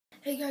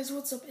Hey guys,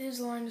 what's up? It is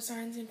Line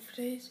Designs, and for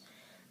today's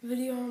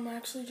video I'm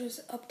actually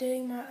just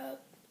updating my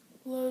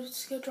upload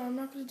schedule. I'm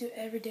not going to do it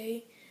every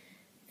day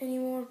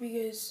anymore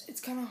because it's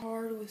kind of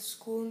hard with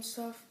school and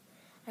stuff.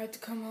 I have to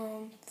come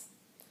home,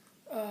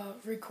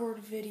 record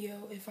a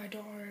video if I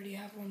don't already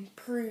have one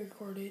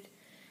pre-recorded.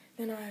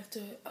 Then I have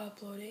to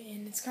upload it,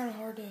 and it's kind of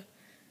hard to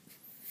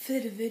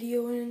fit a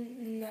video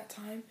in that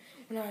time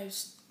when I have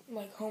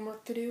like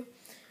homework to do.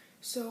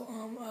 So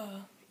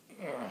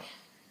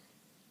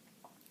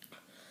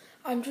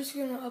I'm just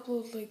going to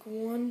upload like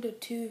 1 to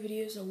 2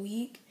 videos a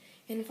week,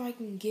 and if I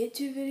can get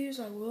 2 videos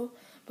I will,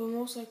 but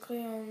most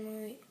likely I'll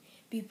only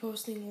be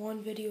posting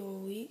 1 video a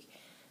week.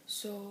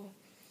 So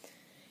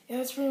yeah,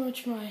 that's pretty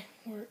much my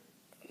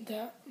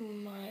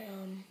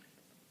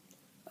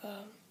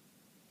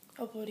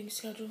uploading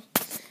schedule.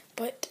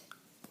 But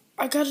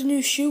I got a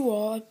new shoe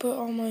wall. I put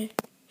all my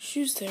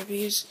shoes there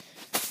because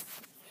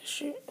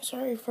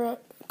sorry for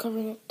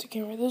covering up the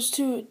camera. Those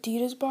 2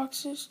 Adidas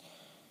boxes,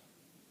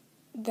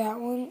 that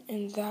one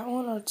and that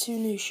one, are 2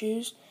 new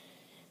shoes,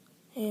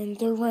 and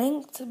they're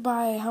ranked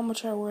by how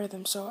much I wear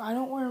them. So I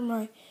don't wear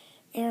my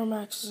Air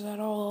Maxes at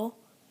all.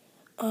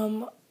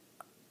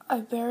 I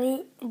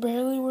barely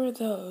wear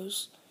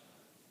those.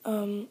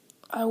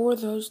 I wore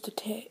those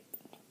today,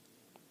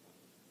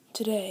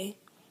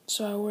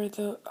 so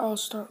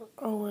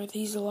I'll wear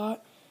these a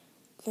lot.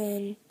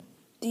 Then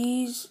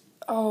these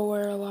I'll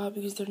wear a lot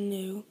because they're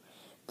new.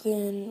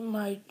 Then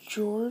my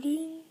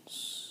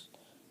Jordans,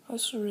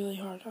 that's really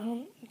hard. I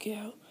don't get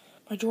how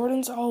my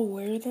Jordans, I'll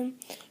wear them,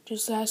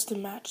 just has to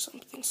match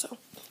something. So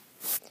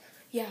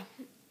yeah,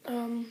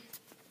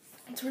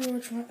 that's pretty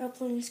much my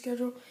uploading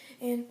schedule,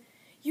 and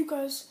you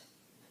guys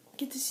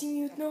get to see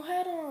me with no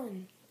hat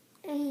on.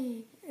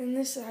 And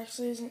this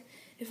actually isn't.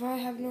 If I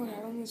have no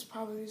hat on, this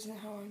probably isn't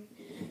how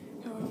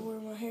I wear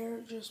my hair,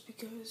 just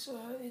because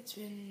it's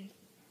been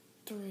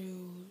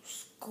through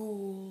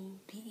school,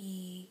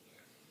 PE,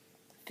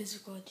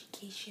 physical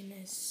education,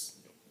 as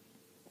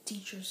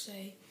teachers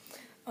say,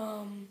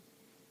 and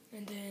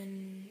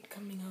then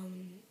coming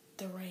home,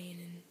 the rain,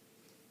 and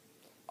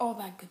all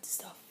that good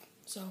stuff.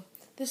 So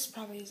this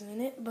probably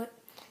isn't it, but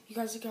you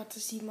guys got to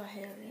see my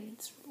hair, and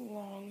it's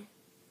long.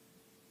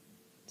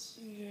 It's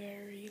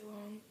very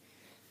long.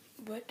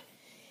 But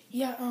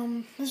yeah,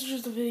 this is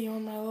just a video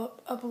on my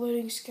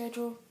uploading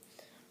schedule.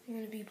 I'm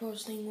going to be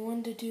posting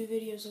 1 to 2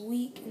 videos a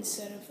week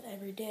instead of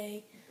every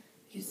day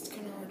because it's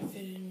kind of hard to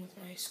fit in with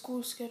my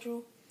school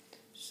schedule.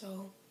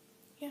 So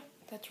yeah,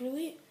 that's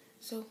really it.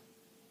 So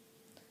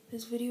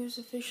this video is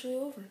officially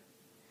over.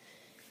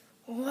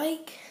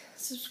 Like,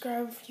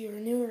 subscribe if you're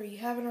new or you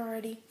haven't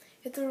already.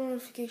 Hit the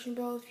notification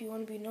bell if you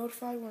want to be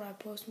notified when I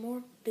post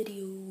more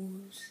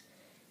videos.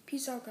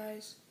 Peace out,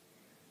 guys.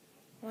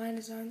 Line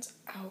Designs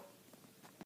out.